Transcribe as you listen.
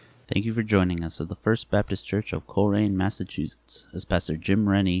Thank you for joining us at the First Baptist Church of Coleraine, Massachusetts, as Pastor Jim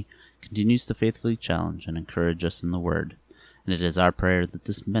Rennie continues to faithfully challenge and encourage us in the Word. And it is our prayer that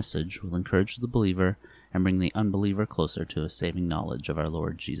this message will encourage the believer and bring the unbeliever closer to a saving knowledge of our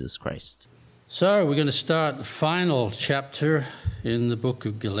Lord Jesus Christ. So we're going to start the final chapter in the book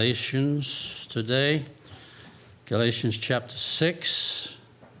of Galatians today. Galatians chapter 6.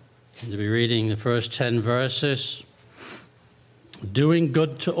 We'll be reading the first 10 verses. Doing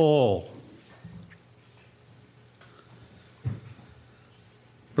good to all.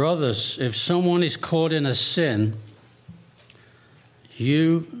 Brothers, if someone is caught in a sin,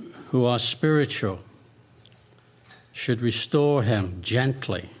 you who are spiritual should restore him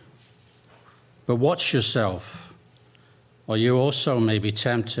gently. But watch yourself, or you also may be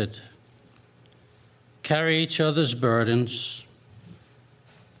tempted. Carry each other's burdens,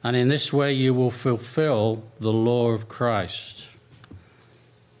 and in this way you will fulfill the law of Christ.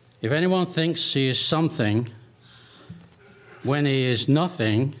 If anyone thinks he is something when he is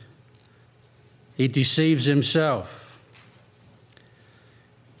nothing, he deceives himself.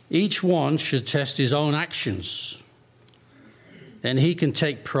 Each one should test his own actions, and he can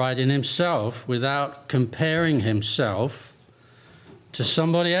take pride in himself without comparing himself to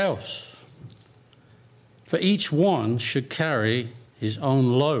somebody else. For each one should carry his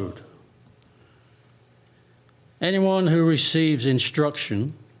own load. Anyone who receives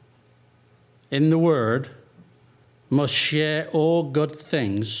instruction in the Word must share all good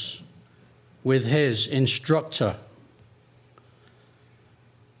things with his instructor.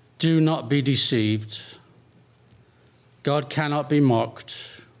 Do not be deceived. God cannot be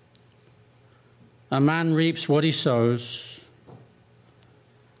mocked. A man reaps what he sows.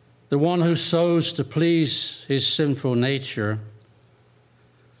 The one who sows to please his sinful nature,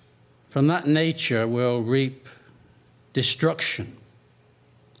 from that nature will reap destruction.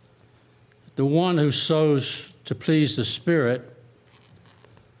 The one who sows to please the Spirit,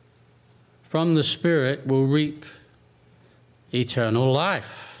 from the Spirit will reap eternal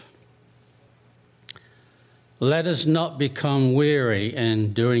life. Let us not become weary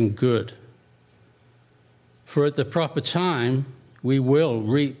in doing good, for at the proper time we will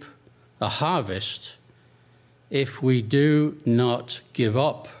reap a harvest if we do not give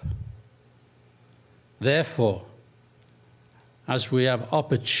up. Therefore, as we have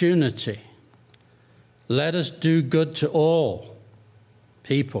opportunity, let us do good to all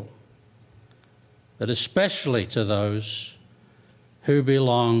people, but especially to those who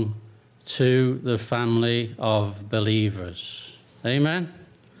belong to the family of believers. Amen?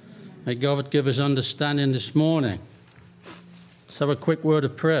 May God give us understanding this morning. Let's have a quick word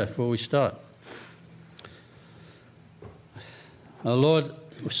of prayer before we start. Our Lord,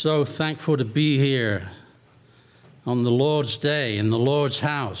 we're so thankful to be here on the Lord's day, in the Lord's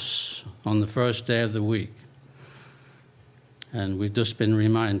house, on the first day of the week. And we've just been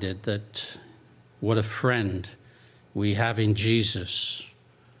reminded that what a friend we have in Jesus.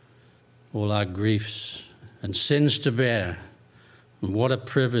 All our griefs and sins to bear, and what a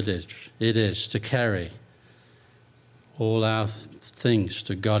privilege it is to carry all our things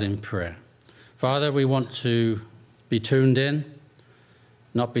to God in prayer. Father, we want to be tuned in,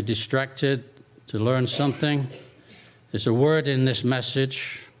 not be distracted, to learn something. There's a word in this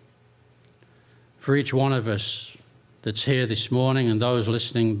message for each one of us that's here this morning and those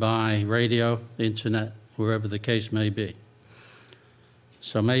listening by radio, internet, wherever the case may be.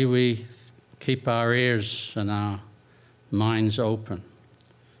 So may we keep our ears and our minds open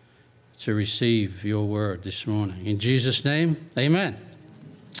to receive your word this morning. In Jesus' name, amen.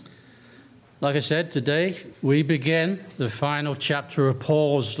 Like I said, today we begin the final chapter of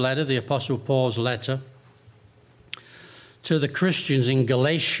Paul's letter, the Apostle Paul's letter, to the Christians in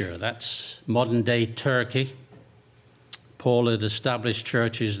Galatia. That's modern-day Turkey. Paul had established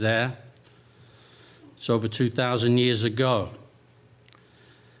churches there. It's over 2,000 years ago.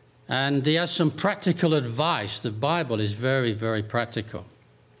 And he has some practical advice. The Bible is very, very practical.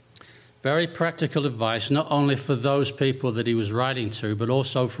 Very practical advice, not only for those people that he was writing to, but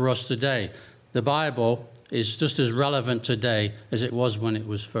also for us today. The Bible is just as relevant today as it was when it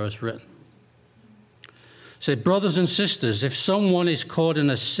was first written. It said, brothers and sisters, if someone is caught in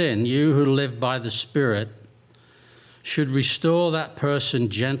a sin, you who live by the Spirit should restore that person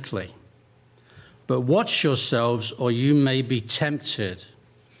gently. But watch yourselves, or you may be tempted.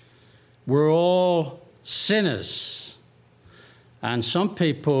 We're all sinners, and some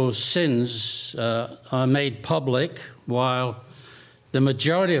people's sins are made public, while the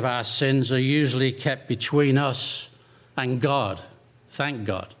majority of our sins are usually kept between us and God. Thank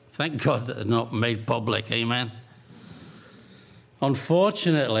God. Thank God that they're not made public, amen?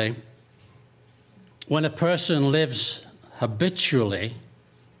 Unfortunately, when a person lives habitually,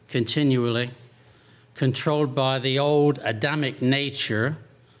 continually, controlled by the old Adamic nature,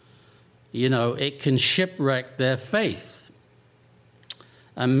 it can shipwreck their faith.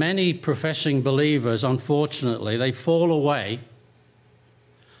 And many professing believers, unfortunately, they fall away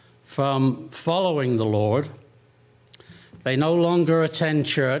from following the Lord. They no longer attend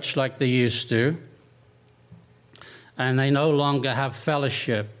church like they used to, and they no longer have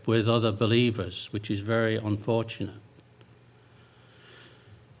fellowship with other believers, which is very unfortunate.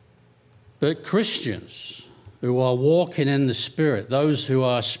 But Christians who are walking in the Spirit, those who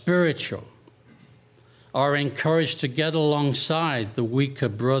are spiritual, are encouraged to get alongside the weaker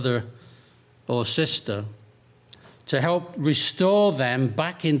brother or sister to help restore them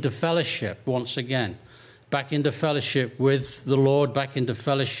back into fellowship once again, back into fellowship with the Lord, back into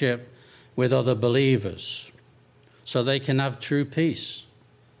fellowship with other believers, so they can have true peace.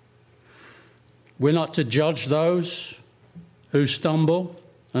 We're not to judge those who stumble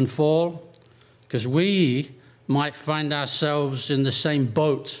and fall, because we might find ourselves in the same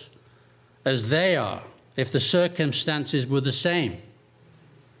boat as they are if the circumstances were the same.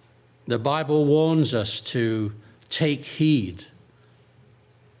 The Bible warns us to take heed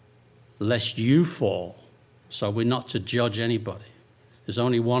lest you fall. So we're not to judge anybody. There's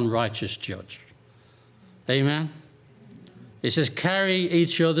only one righteous judge. Amen? It says, carry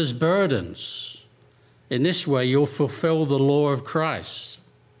each other's burdens. In this way, you'll fulfill the law of Christ.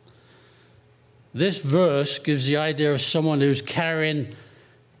 This verse gives the idea of someone who's carrying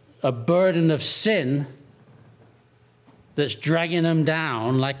a burden of sin that's dragging them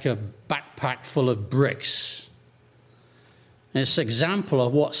down like a backpack full of bricks. And it's an example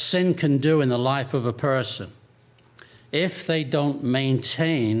of what sin can do in the life of a person if they don't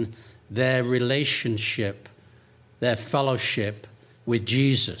maintain their relationship, their fellowship with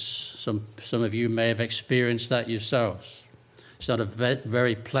Jesus. Some of you may have experienced that yourselves. It's not a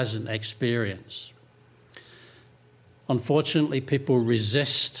very pleasant experience. Unfortunately, people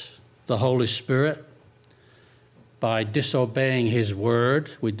resist the Holy Spirit by disobeying his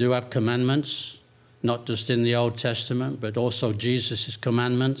word. We do have commandments, not just in the Old Testament, but also Jesus'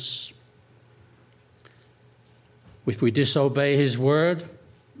 commandments. If we disobey his word,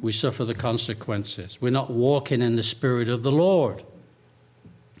 we suffer the consequences. We're not walking in the Spirit of the Lord.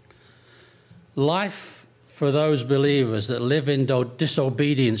 Life for those believers that live in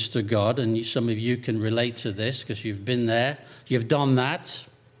disobedience to God, and some of you can relate to this because you've been there, you've done that,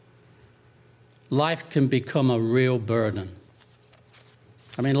 life can become a real burden.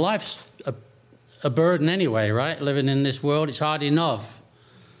 I mean, life's a burden anyway, right? Living in this world, it's hard enough.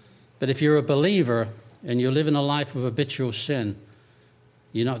 But if you're a believer and you're living a life of habitual sin,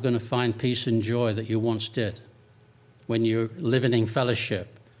 you're not going to find peace and joy that you once did when you're living in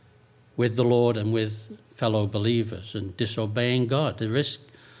fellowship with the Lord and with fellow believers and disobeying God. There is,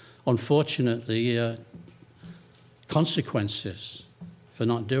 unfortunately, consequences for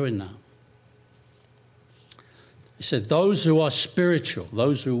not doing that. He said, those who are spiritual,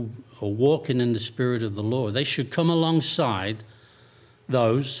 those who are walking in the Spirit of the Lord, they should come alongside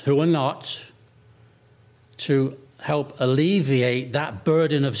those who are not to help alleviate that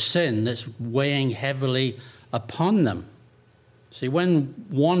burden of sin that's weighing heavily upon them. See, when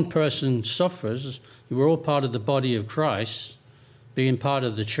one person suffers, we're all part of the body of Christ, being part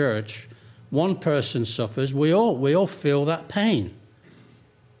of the church. One person suffers, we all feel that pain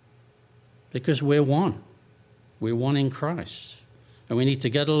because we're one. We're one in Christ. And we need to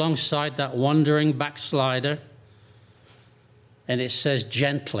get alongside that wandering backslider. And it says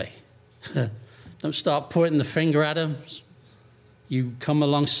gently. Don't start pointing the finger at him. You come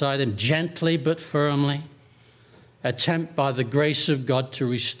alongside him gently but firmly. Attempt by the grace of God to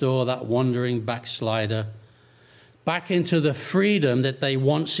restore that wandering backslider back into the freedom that they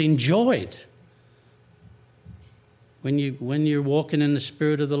once enjoyed. When you're walking in the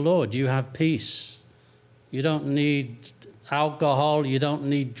Spirit of the Lord, you have peace. You don't need alcohol, you don't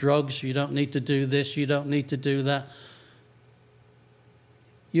need drugs, you don't need to do this, you don't need to do that.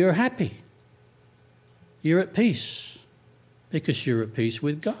 You're happy. You're at peace because you're at peace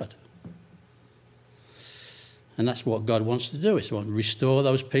with God. And that's what God wants to do. He wants to restore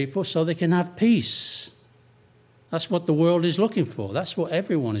those people so they can have peace. That's what the world is looking for. That's what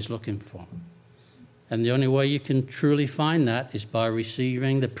everyone is looking for. And the only way you can truly find that is by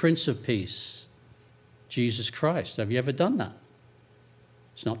receiving the Prince of Peace, Jesus Christ. Have you ever done that?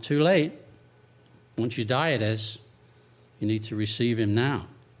 It's not too late. Once you die, it is. You need to receive him now.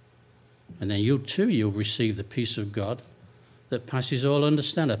 And then you'll receive the peace of God that passes all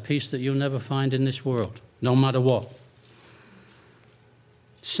understanding, a peace that you'll never find in this world, no matter what.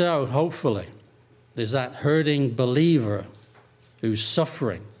 So, hopefully, there's that hurting believer who's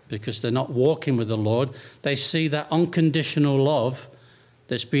suffering because they're not walking with the Lord. They see that unconditional love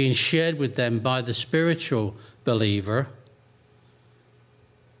that's being shared with them by the spiritual believer,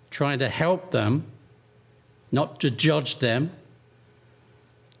 trying to help them, not to judge them.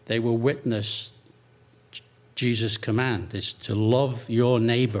 They will witness Jesus' command is to love your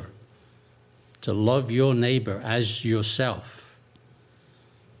neighbor, as yourself.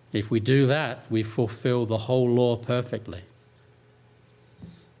 If we do that, we fulfill the whole law perfectly.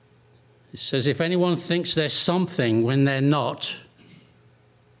 It says, if anyone thinks they're something when they're not,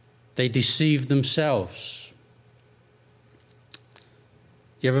 they deceive themselves.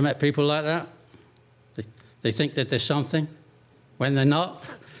 You ever met people like that? They think that they're something when they're not?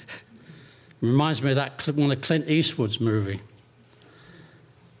 Reminds me of that one of Clint Eastwood's movie.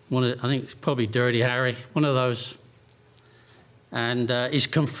 I think it's probably Dirty Harry, one of those. And he's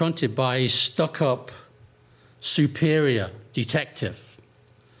confronted by his stuck-up superior detective.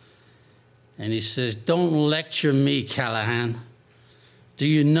 And he says, "Don't lecture me, Callahan. Do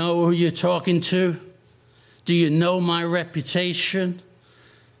you know who you're talking to? Do you know my reputation?"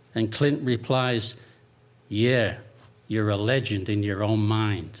 And Clint replies, "Yeah, you're a legend in your own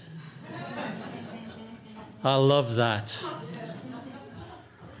mind." I love that.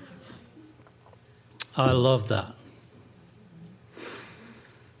 I love that.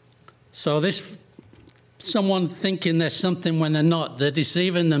 So this, someone thinking they're something when they're not, they're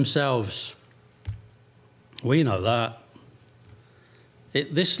deceiving themselves. We know that.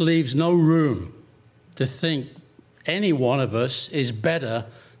 This leaves no room to think any one of us is better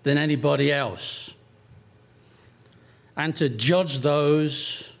than anybody else, and to judge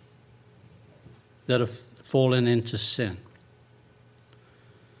those that have fallen into sin.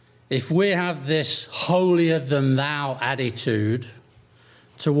 If we have this holier-than-thou attitude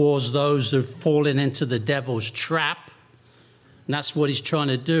towards those who've fallen into the devil's trap, and that's what he's trying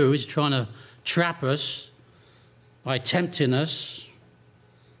to do, he's trying to trap us by tempting us,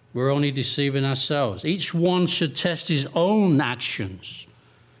 we're only deceiving ourselves. Each one should test his own actions.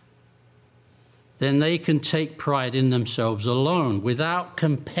 Then they can take pride in themselves alone without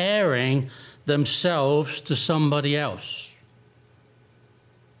comparing themselves to somebody else.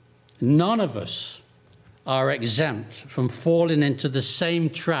 None of us are exempt from falling into the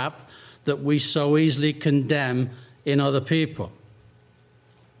same trap that we so easily condemn in other people.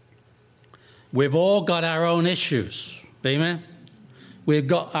 We've all got our own issues, amen? We've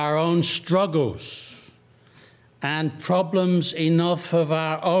got our own struggles and problems enough of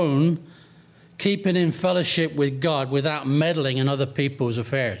our own, keeping in fellowship with God without meddling in other people's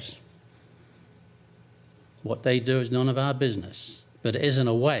affairs. What they do is none of our business, but it is in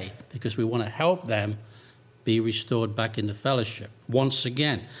a way because we want to help them be restored back into fellowship. Once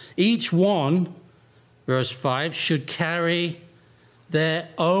again, each one, verse 5, should carry their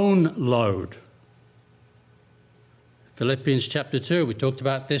own load. Philippians chapter 2, we talked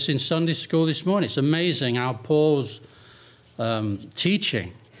about this in Sunday school this morning. It's amazing how Paul's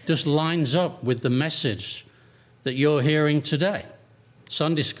teaching just lines up with the message that you're hearing today.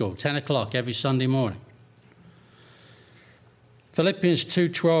 Sunday school, 10 o'clock every Sunday morning. Philippians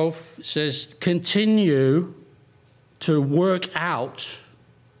 2:12 says, continue to work out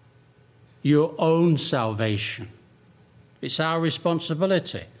your own salvation. It's our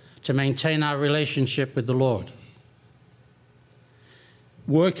responsibility to maintain our relationship with the Lord.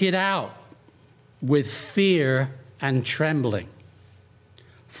 Work it out with fear and trembling,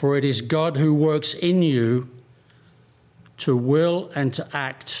 for it is God who works in you to will and to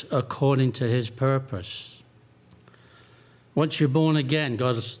act according to his purpose. Once you're born again,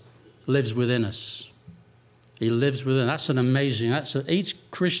 God lives within us. He lives within. That's an amazing, each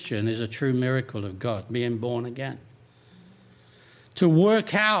Christian is a true miracle of God, being born again. To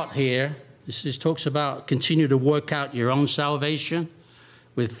work out here, this talks about continue to work out your own salvation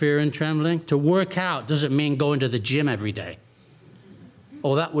with fear and trembling. To work out doesn't mean going to the gym every day.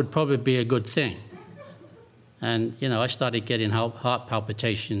 Oh, that would probably be a good thing. And, I started getting heart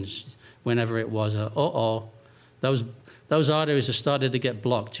palpitations whenever it was, those arteries have started to get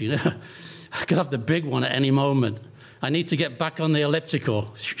blocked, I could have the big one at any moment. I need to get back on the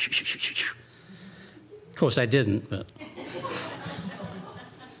elliptical. Of course, I didn't, but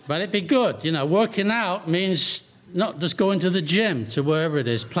it'd be good. Working out means not just going to the gym, to wherever it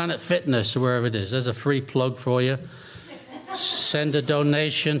is, Planet Fitness or wherever it is. There's a free plug for you. Send a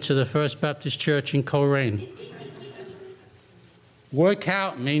donation to the First Baptist Church in Coleraine. Work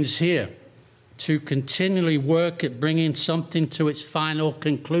out means here to continually work at bringing something to its final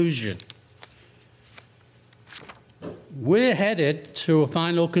conclusion. we're headed to a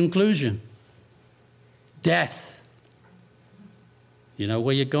final conclusion. Death. You know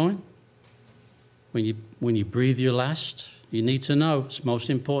where you're going? When you breathe your last, you need to know. It's the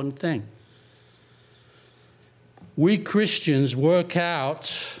most important thing. We Christians work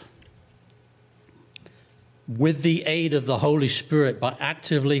out with the aid of the Holy Spirit by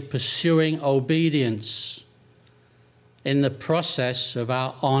actively pursuing obedience in the process of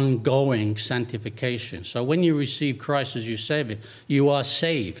our ongoing sanctification. So when you receive Christ as your Savior, you are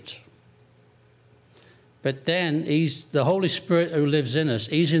saved. But then the Holy Spirit who lives in us,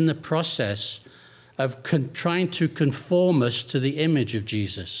 he's in the process of trying to conform us to the image of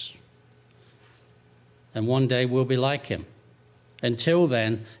Jesus. And one day we'll be like him. Until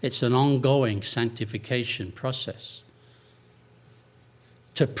then, it's an ongoing sanctification process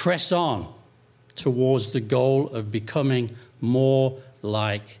to press on towards the goal of becoming more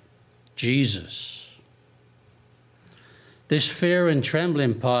like Jesus. This fear and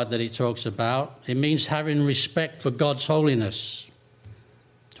trembling part that he talks about, it means having respect for God's holiness.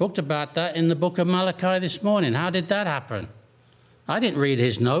 Talked about that in the book of Malachi this morning. How did that happen? I didn't read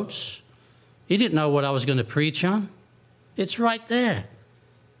his notes. He didn't know what I was going to preach on. It's right there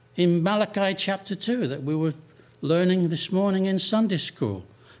in Malachi chapter 2 that we were learning this morning in Sunday school.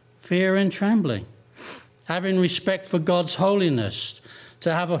 Fear and trembling. Having respect for God's holiness.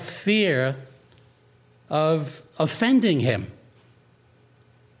 To have a fear of offending him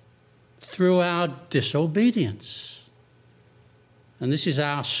through our disobedience. And this is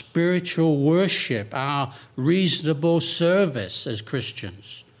our spiritual worship, our reasonable service as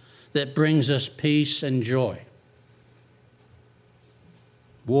Christians that brings us peace and joy.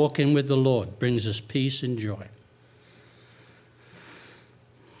 Walking with the Lord brings us peace and joy.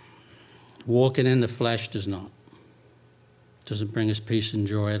 Walking in the flesh does not. Doesn't bring us peace and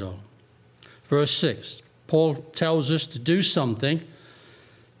joy at all. Verse 6, Paul tells us to do something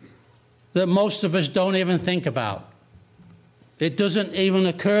that most of us don't even think about. It doesn't even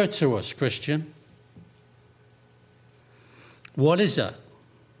occur to us, Christian. What is that?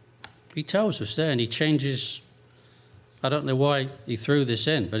 He tells us there, and he changes. I don't know why he threw this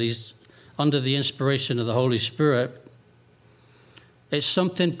in, but he's under the inspiration of the Holy Spirit. It's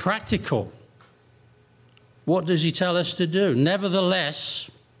something practical. What does he tell us to do? Nevertheless,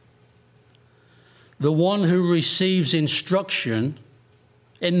 the one who receives instruction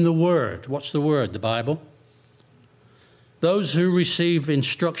in the Word. What's the Word? The Bible. Those who receive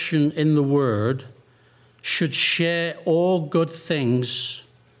instruction in the Word should share all good things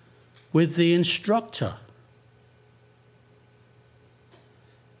with the instructor.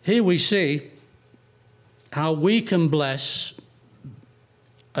 Here we see how we can bless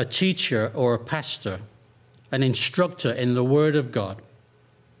a teacher or a pastor, an instructor in the Word of God,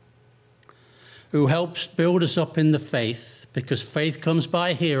 who helps build us up in the faith, because faith comes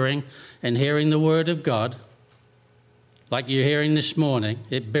by hearing, and hearing the Word of God, like you're hearing this morning.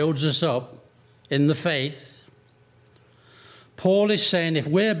 It builds us up in the faith. Paul is saying if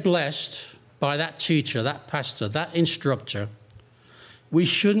we're blessed by that teacher, that pastor, that instructor, we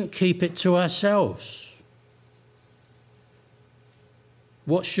shouldn't keep it to ourselves.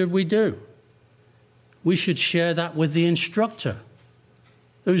 What should we do? We should share that with the instructor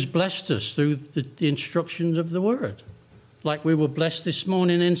who's blessed us through the instructions of the Word. Like we were blessed this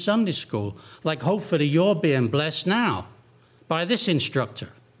morning in Sunday school. Like hopefully you're being blessed now by this instructor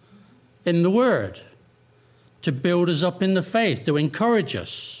in the Word to build us up in the faith, to encourage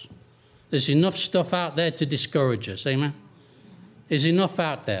us. There's enough stuff out there to discourage us, amen? There's enough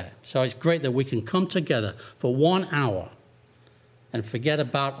out there. So it's great that we can come together for 1 hour and forget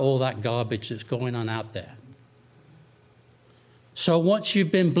about all that garbage that's going on out there. So once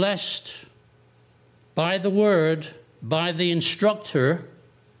you've been blessed by the Word, by the instructor,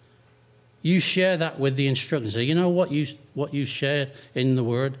 you share that with the instructor. So you know what you share in the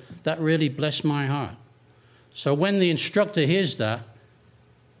Word? That really blessed my heart. So when the instructor hears that,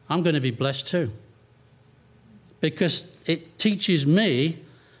 I'm going to be blessed too. Because it teaches me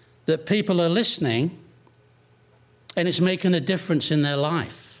that people are listening and it's making a difference in their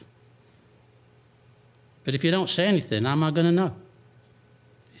life. But if you don't say anything, how am I going to know?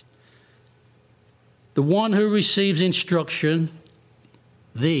 The one who receives instruction,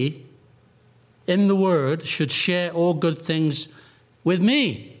 in the Word, should share all good things with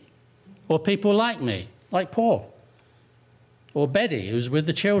me or people like me, like Paul or Betty, who's with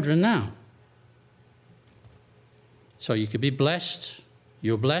the children now. So you could be blessed,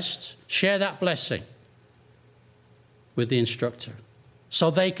 you're blessed, share that blessing with the instructor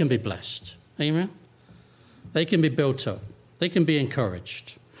so they can be blessed. Amen? They can be built up. They can be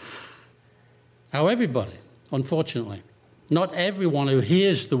encouraged. How everybody, unfortunately, Not everyone who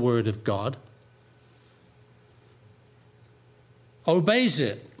hears the word of God obeys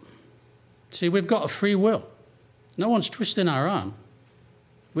it. See, we've got a free will. No one's twisting our arm.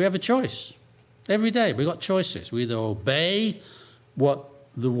 We have a choice. Every day we've got choices. We either obey what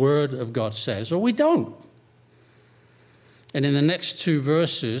the word of God says or we don't. And in the next 2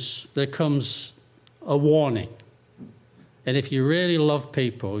 verses, there comes a warning. And if you really love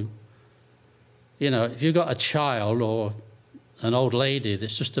people, if you've got a child or an old lady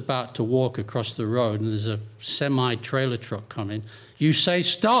that's just about to walk across the road and there's a semi-trailer truck coming, you say,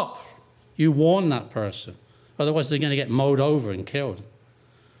 stop. You warn that person. Otherwise, they're going to get mowed over and killed.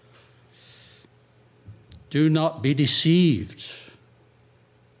 Do not be deceived.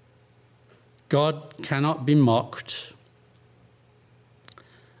 God cannot be mocked.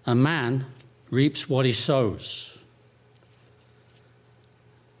 A man reaps what he sows.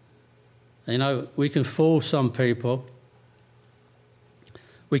 We can fool some people.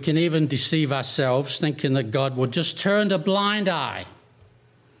 We can even deceive ourselves, thinking that God will just turn a blind eye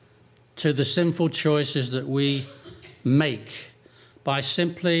to the sinful choices that we make by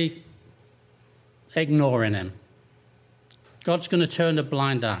simply ignoring him. God's going to turn a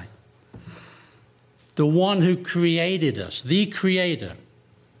blind eye. The one who created us, the Creator,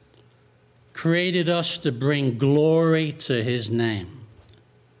 created us to bring glory to his name.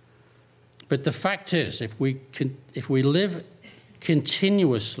 But the fact is, if we live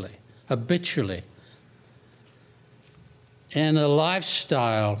continuously, habitually, in a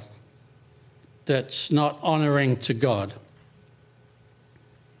lifestyle that's not honoring to God,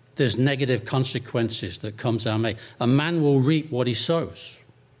 there's negative consequences that comes our way. A man will reap what he sows,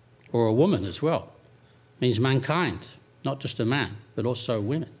 or a woman as well. It means mankind, not just a man, but also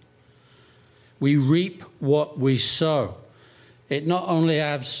women. We reap what we sow. It not only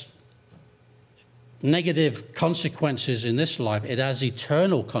has negative consequences in this life, it has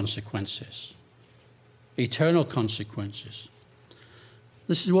eternal consequences. Eternal consequences.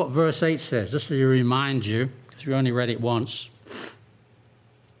 This is what verse 8 says, just to remind you, because we only read it once.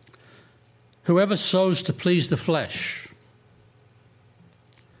 Whoever sows to please the flesh,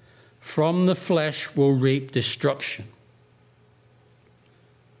 from the flesh will reap destruction.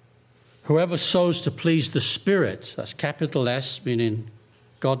 Whoever sows to please the Spirit, that's capital S, meaning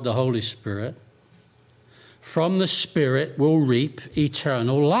God the Holy Spirit, from the Spirit will reap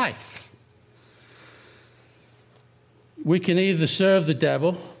eternal life. We can either serve the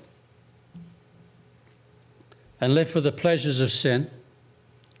devil and live for the pleasures of sin,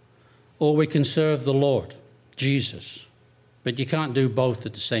 or we can serve the Lord, Jesus. But you can't do both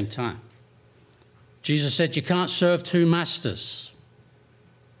at the same time. Jesus said you can't serve 2 masters.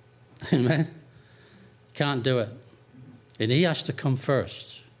 Amen? Can't do it. And he has to come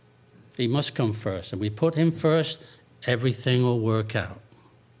first. He must come first. And we put him first, everything will work out.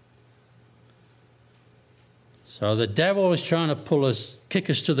 So the devil is trying to kick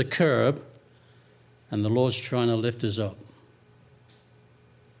us to the curb, and the Lord's trying to lift us up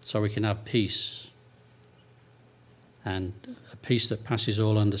so we can have peace, and a peace that passes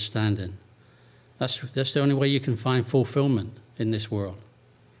all understanding. That's the only way you can find fulfillment in this world,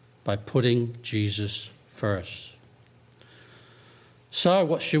 by putting Jesus first. So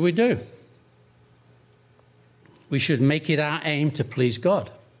what should we do? We should make it our aim to please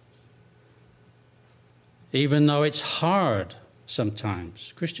God. Even though it's hard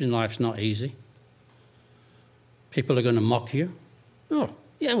sometimes. Christian life's not easy. People are going to mock you. Oh,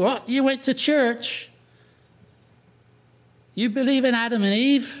 yeah, what? You went to church? You believe in Adam and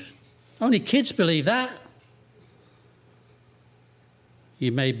Eve? Only kids believe that.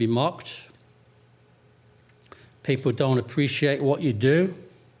 You may be mocked. People don't appreciate what you do.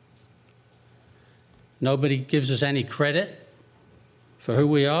 Nobody gives us any credit for who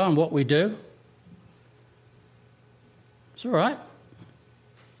we are and what we do. It's all right.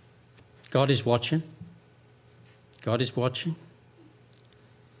 God is watching. God is watching.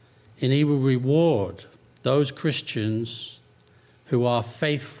 And he will reward those Christians who are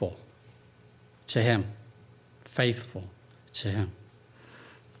faithful to him. Faithful to him.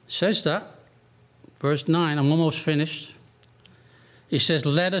 It says that. Verse 9, I'm almost finished. He says,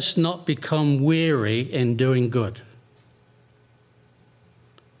 let us not become weary in doing good.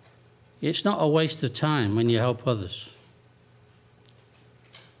 It's not a waste of time when you help others.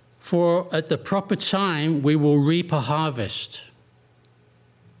 For at the proper time, we will reap a harvest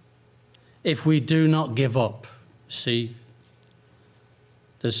if we do not give up. See,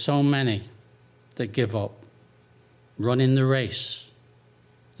 there's so many that give up, running the race,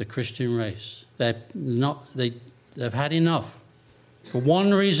 the Christian race. They've had enough. For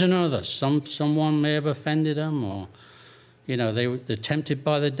one reason or other. Someone may have offended them, or they're tempted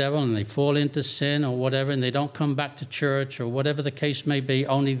by the devil and they fall into sin or whatever, and they don't come back to church or whatever the case may be,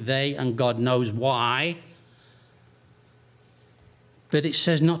 only they and God knows why. But it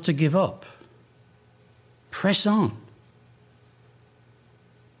says not to give up. Press on.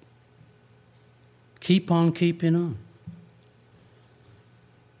 Keep on keeping on.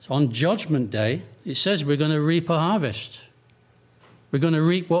 So on Judgment Day, it says we're going to reap a harvest. We're going to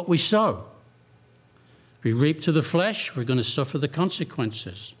reap what we sow. We reap to the flesh, we're going to suffer the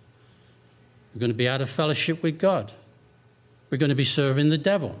consequences. We're going to be out of fellowship with God. We're going to be serving the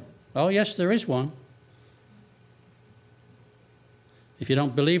devil. Oh, yes, there is one. If you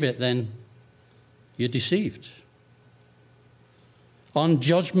don't believe it, then you're deceived. On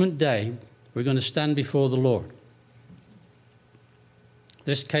Judgment Day, we're going to stand before the Lord.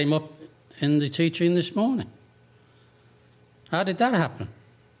 This came up in the teaching this morning. How did that happen?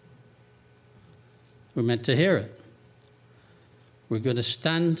 We're meant to hear it. We're going to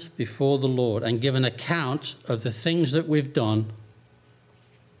stand before the Lord and give an account of the things that we've done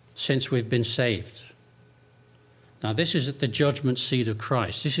since we've been saved. Now, this is at the judgment seat of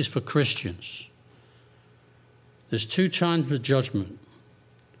Christ. This is for Christians. There's two kinds of judgment.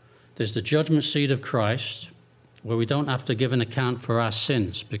 There's the judgment seat of Christ, where we don't have to give an account for our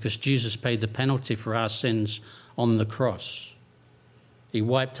sins because Jesus paid the penalty for our sins on the cross. He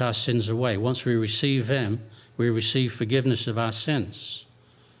wiped our sins away. Once we receive him, we receive forgiveness of our sins.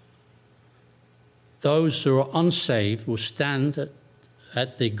 Those who are unsaved will stand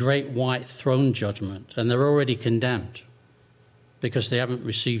at the great white throne judgment, and they're already condemned because they haven't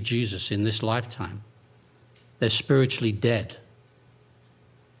received Jesus in this lifetime. They're spiritually dead,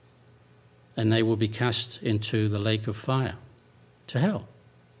 and they will be cast into the lake of fire, to hell.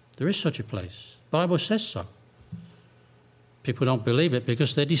 There is such a place. The Bible says so. People don't believe it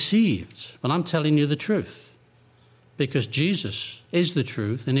because they're deceived. But I'm telling you the truth. Because Jesus is the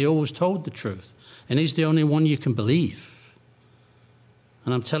truth, and he always told the truth. And he's the only one you can believe.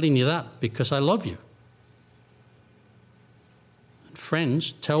 And I'm telling you that because I love you. And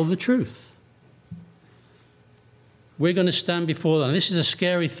friends, tell the truth. We're going to stand before them. This is a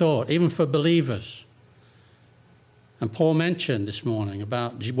scary thought, even for believers. And Paul mentioned this morning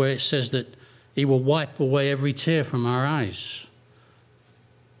about where it says that he will wipe away every tear from our eyes.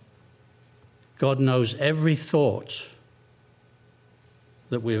 God knows every thought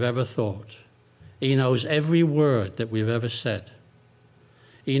that we've ever thought. He knows every word that we've ever said.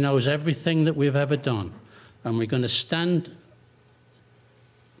 He knows everything that we've ever done. And we're going to stand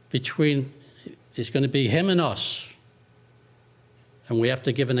between, it's going to be him and us. And we have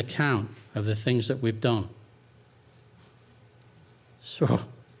to give an account of the things that we've done. So,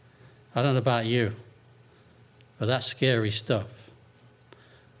 I don't know about you, but that's scary stuff.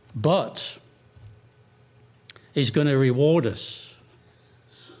 But he's going to reward us.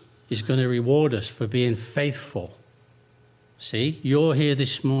 He's going to reward us for being faithful. See, you're here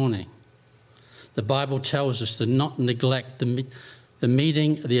this morning. The Bible tells us to not neglect the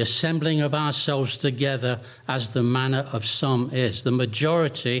meeting, the assembling of ourselves together as the manner of some is. The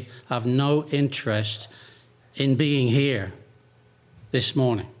majority have no interest in being here this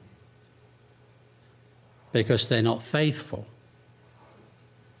morning, because they're not faithful.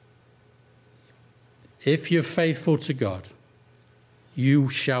 If you're faithful to God, you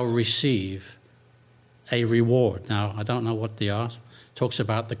shall receive a reward. Now, I don't know what they are. It talks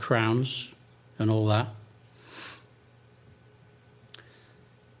about the crowns and all that.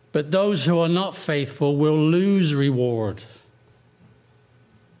 But those who are not faithful will lose reward.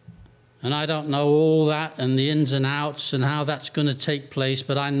 And I don't know all that and the ins and outs and how that's going to take place,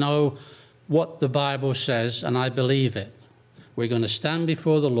 but I know what the Bible says, and I believe it. We're going to stand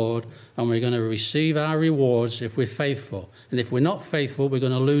before the Lord, and we're going to receive our rewards if we're faithful. And if we're not faithful, we're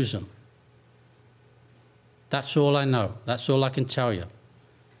going to lose them. That's all I know. That's all I can tell you.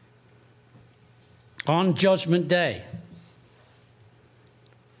 On Judgment Day,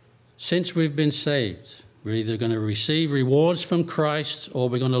 since we've been saved, we're either going to receive rewards from Christ or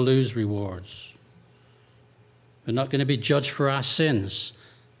we're going to lose rewards. We're not going to be judged for our sins.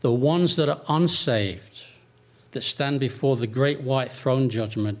 The ones that are unsaved, that stand before the great white throne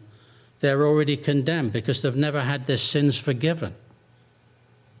judgment, they're already condemned because they've never had their sins forgiven.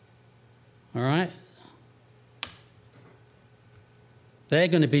 All right? They're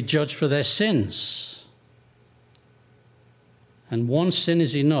going to be judged for their sins. And one sin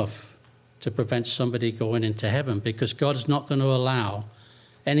is enough to prevent somebody going into heaven, because God's not going to allow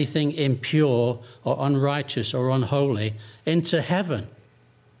anything impure or unrighteous or unholy into heaven.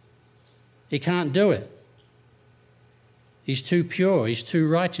 He can't do it. He's too pure, he's too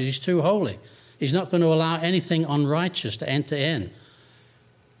righteous, he's too holy. He's not going to allow anything unrighteous to enter in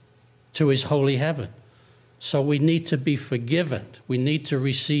to his holy heaven. So we need to be forgiven. We need to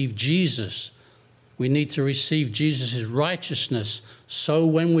receive Jesus. We need to receive Jesus' righteousness. So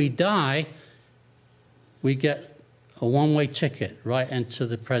when we die, we get a one-way ticket right into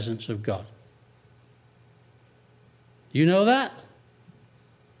the presence of God. You know that?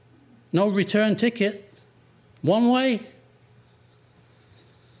 No return ticket. One way.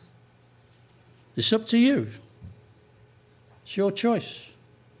 It's up to you. It's your choice.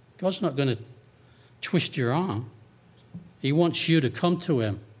 God's not going to twist your arm. He wants you to come to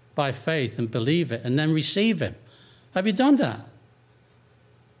him by faith and believe it and then receive him. Have you done that?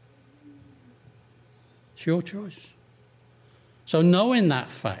 It's your choice. So knowing that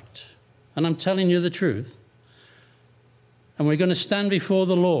fact, and I'm telling you the truth, and we're going to stand before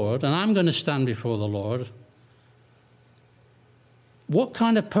the Lord, and I'm going to stand before the Lord, what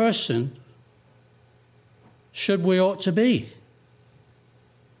kind of person should we ought to be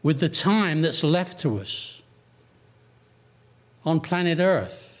with the time that's left to us on planet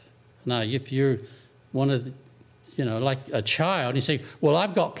Earth? Now, if you're one of the, like a child, you say, well,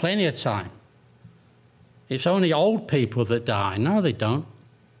 I've got plenty of time. It's only old people that die. No, they don't.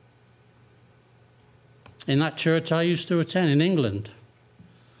 In that church I used to attend in England,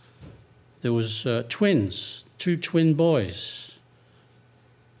 there was twins, 2 twin boys.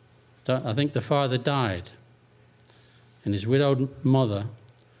 I think the father died. And his widowed mother,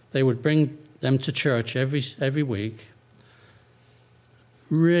 they would bring them to church every week.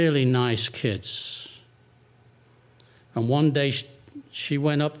 Really nice kids. And one day she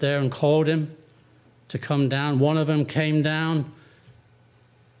went up there and called him to come down. One of them came down,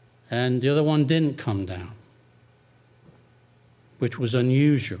 and the other one didn't come down, which was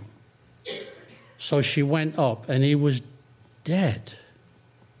unusual. So she went up, and he was dead.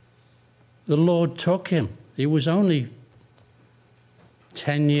 The Lord took him. He was only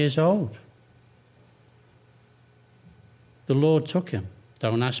 10 years old. The Lord took him.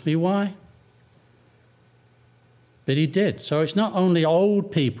 Don't ask me why. But he did. So it's not only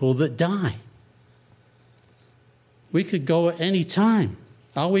old people that die. We could go at any time.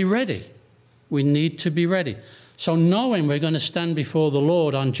 Are we ready? We need to be ready. So knowing we're going to stand before the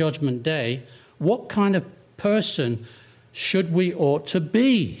Lord on Judgment Day, what kind of person should we ought to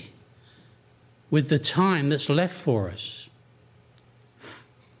be with the time that's left for us?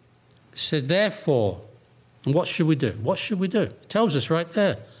 It said, therefore, and what should we do? What should we do? It tells us right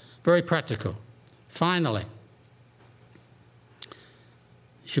there. Very practical. Finally,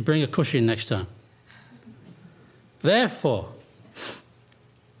 you should bring a cushion next time. Therefore,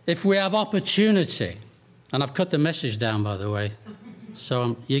 if we have opportunity, and I've cut the message down, by the way,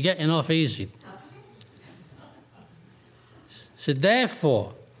 so you're getting off easy. So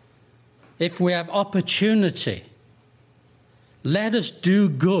therefore, if we have opportunity, let us do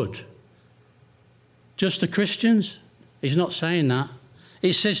good. Just to Christians? He's not saying that.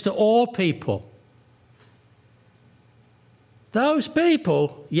 He says to all people. Those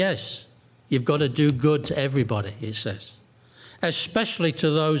people, yes, you've got to do good to everybody, it says. Especially to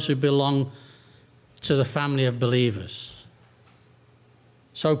those who belong to the family of believers.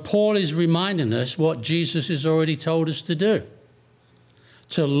 So Paul is reminding us what Jesus has already told us to do.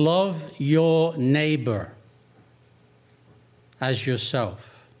 To love your neighbor as yourself.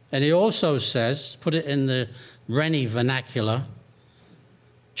 And he also says, put it in the Rennie vernacular,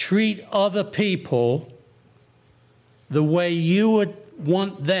 treat other people the way you would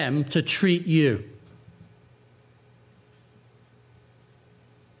want them to treat you.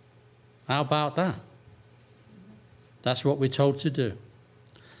 How about that? That's what we're told to do.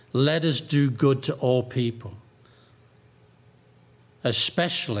 Let us do good to all people,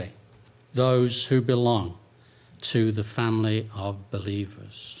 especially those who belong to the family of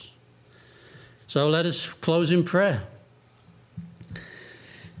believers. So let us close in prayer.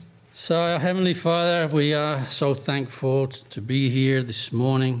 So, our Heavenly Father, we are so thankful to be here this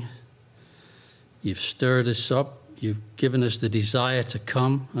morning. You've stirred us up. You've given us the desire to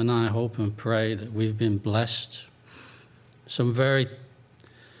come, and I hope and pray that we've been blessed. Some very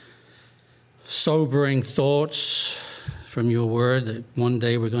sobering thoughts from your word, that one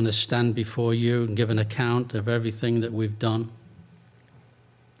day we're going to stand before you and give an account of everything that we've done.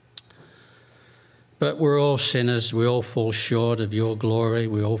 But we're all sinners. We all fall short of your glory.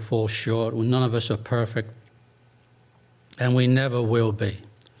 We all fall short. None of us are perfect. And we never will be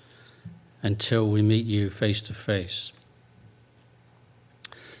until we meet you face to face.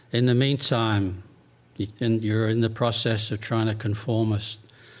 In the meantime, you're in the process of trying to conform us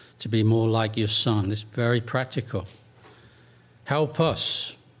to be more like your Son. It's very practical. Help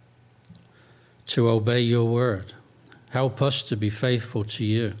us to obey your word. Help us to be faithful to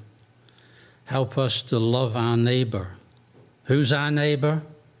you. Help us to love our neighbor. Who's our neighbor?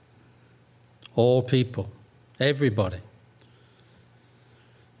 All people, everybody.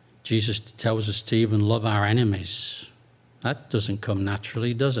 Jesus tells us to even love our enemies. That doesn't come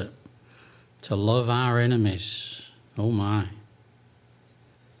naturally, does it? To love our enemies. Oh my.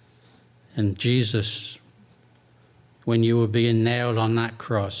 And Jesus, when you were being nailed on that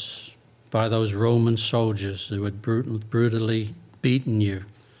cross by those Roman soldiers who had brutally beaten you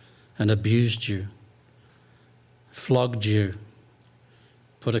and abused you, flogged you,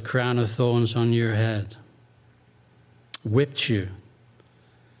 put a crown of thorns on your head, whipped you,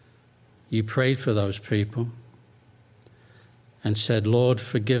 you prayed for those people and said, Lord,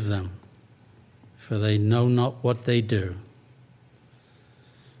 forgive them, for they know not what they do.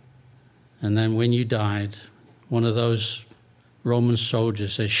 And then when you died, one of those Roman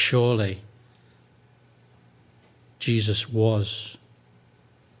soldiers says, surely Jesus was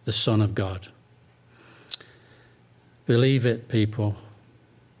the Son of God. Believe it, people.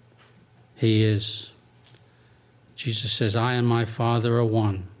 He is. Jesus says, I and my Father are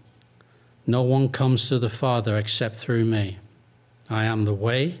one. No one comes to the Father except through me. I am the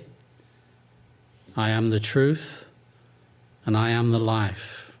way, I am the truth, and I am the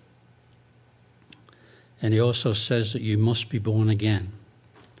life. And he also says that you must be born again.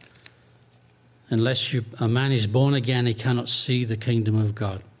 Unless a man is born again, he cannot see the kingdom of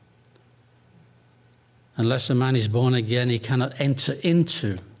God. Unless a man is born again, he cannot enter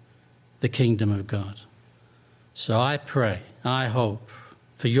into the kingdom of God. So I pray, I hope,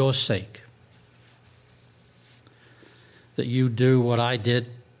 for your sake, that you do what I did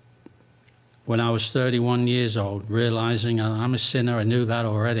when I was 31 years old, realizing I'm a sinner. I knew that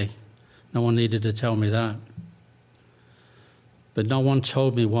already. No one needed to tell me that. But no one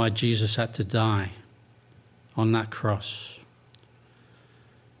told me why Jesus had to die on that cross.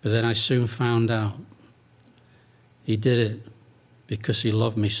 But then I soon found out he did it because he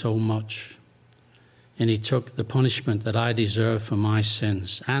loved me so much. And he took the punishment that I deserve for my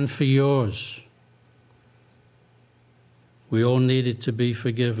sins and for yours. We all needed to be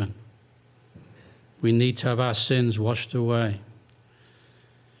forgiven. We need to have our sins washed away.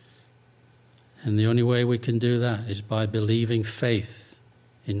 And the only way we can do that is by believing faith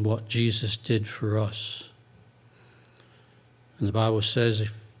in what Jesus did for us. And the Bible says,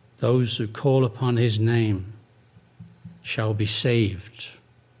 if those who call upon his name shall be saved.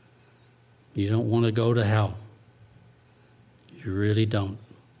 You don't want to go to hell. You really don't.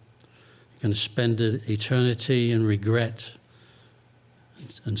 You're going to spend an eternity in regret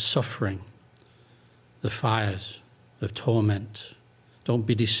and suffering, the fires of torment. Don't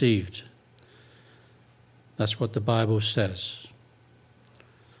be deceived. That's what the Bible says.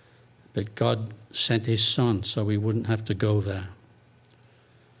 But God sent his Son so we wouldn't have to go there.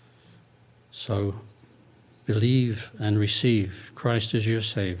 So believe and receive Christ as your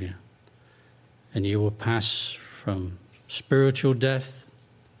Savior, and you will pass from spiritual death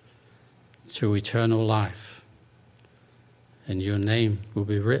to eternal life. And your name will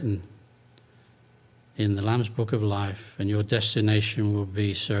be written in the Lamb's Book of Life, and your destination will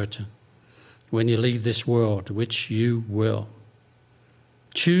be certain. When you leave this world, which you will,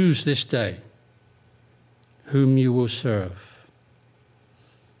 choose this day whom you will serve.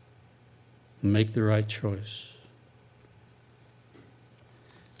 Make the right choice.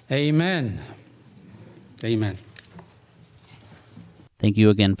 Amen. Amen. Thank you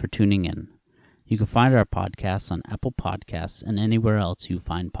again for tuning in. You can find our podcasts on Apple Podcasts and anywhere else you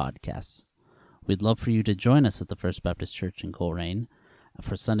find podcasts. We'd love for you to join us at the First Baptist Church in Coleraine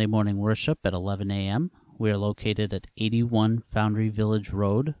for Sunday morning worship at 11 a.m. We are located at 81 Foundry Village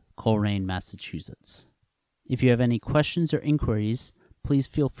Road, Coleraine, Massachusetts. If you have any questions or inquiries, please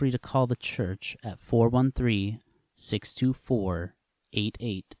feel free to call the church at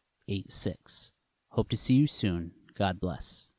 413-624-8886. Hope to see you soon. God bless.